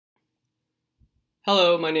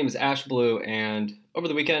Hello, my name is Ash Blue, and over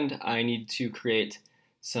the weekend I need to create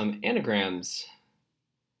some anagrams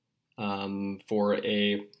for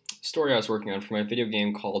a story I was working on for my video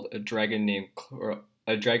game called A Dragon Named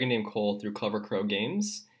Cole through Clever Crow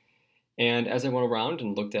Games. And as I went around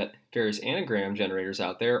and looked at various anagram generators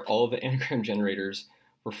out there, all of the anagram generators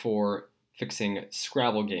were for fixing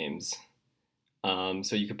Scrabble games.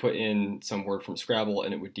 So you could put in some word from Scrabble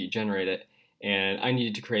and it would degenerate it. And I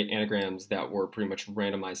needed to create anagrams that were pretty much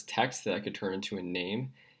randomized text that I could turn into a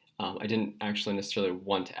name. I didn't actually necessarily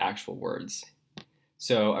want actual words.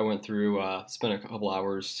 So I went through, spent a couple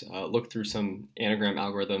hours, looked through some anagram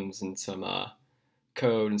algorithms and some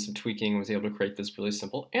code and some tweaking, and was able to create this really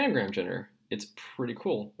simple anagram generator. It's pretty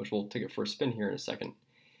cool, which we'll take it for a spin here in a second.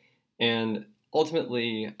 And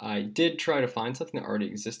ultimately, I did try to find something that already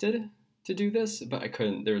existed to do this, but I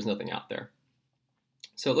couldn't. There was nothing out there.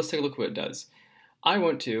 So let's take a look at what it does. I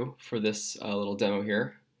want to, for this little demo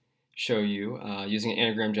here, show you using an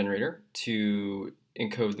anagram generator to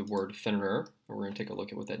encode the word Fenrir. We're going to take a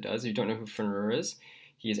look at what that does. If you don't know who Fenrir is,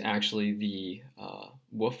 he is actually the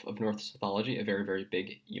wolf of Norse mythology, a very, very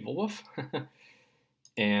big evil wolf.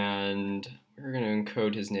 And we're going to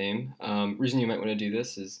encode his name. Reason you might want to do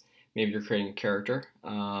this is maybe you're creating a character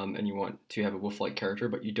and you want to have a wolf-like character,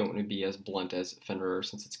 but you don't want to be as blunt as Fenrir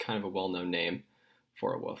since it's kind of a well-known name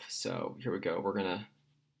for a wolf. So here we go. We're going to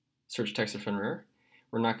search text of Fenrir.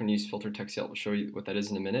 We're not going to use filter text yet. We'll show you what that is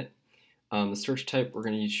in a minute. The search type, we're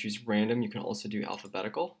going to choose random. You can also do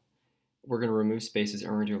alphabetical. We're going to remove spaces and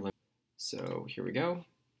we're going to do a limit. So here we go.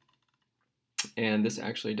 And this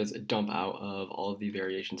actually does a dump out of all of the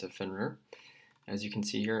variations of Fenrir, as you can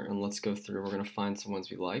see here. And let's go through. We're going to find some ones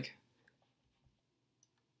we like.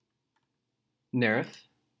 Nerif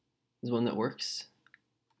is one that works.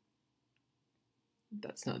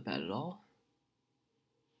 That's not bad at all.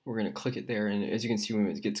 We're going to click it there, and as you can see, when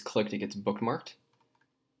it gets clicked, it gets bookmarked.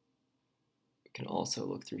 We can also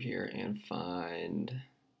look through here and find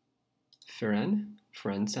Firen.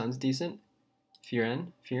 Firen sounds decent.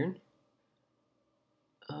 Firen.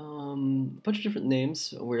 A bunch of different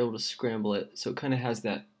names. We're able to scramble it, so it kind of has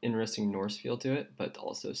that interesting Norse feel to it, but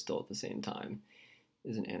also still at the same time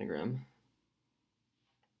is an anagram.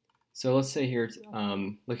 So let's say here,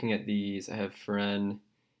 looking at these, I have Firen,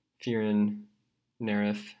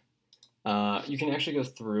 Nerif. You can actually go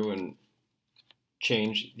through and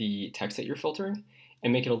change the text that you're filtering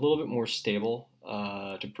and make it a little bit more stable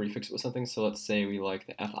to prefix it with something. So let's say we like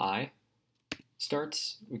the FI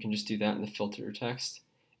starts. We can just do that in the filter text,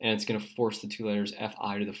 and it's going to force the two letters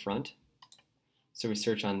FI to the front. So we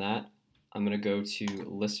search on that. I'm going to go to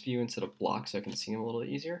list view instead of block so I can see them a little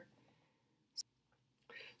easier.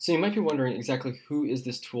 So you might be wondering exactly who is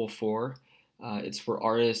this tool for. It's for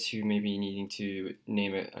artists who may be needing to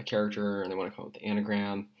name a character and they want to come up with the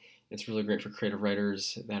anagram. It's really great for creative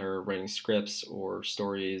writers that are writing scripts or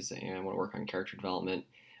stories and want to work on character development.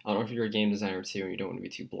 I don't know if you're a game designer too and you don't want to be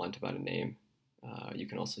too blunt about a name. You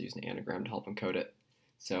can also use an anagram to help encode it.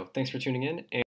 So thanks for tuning in.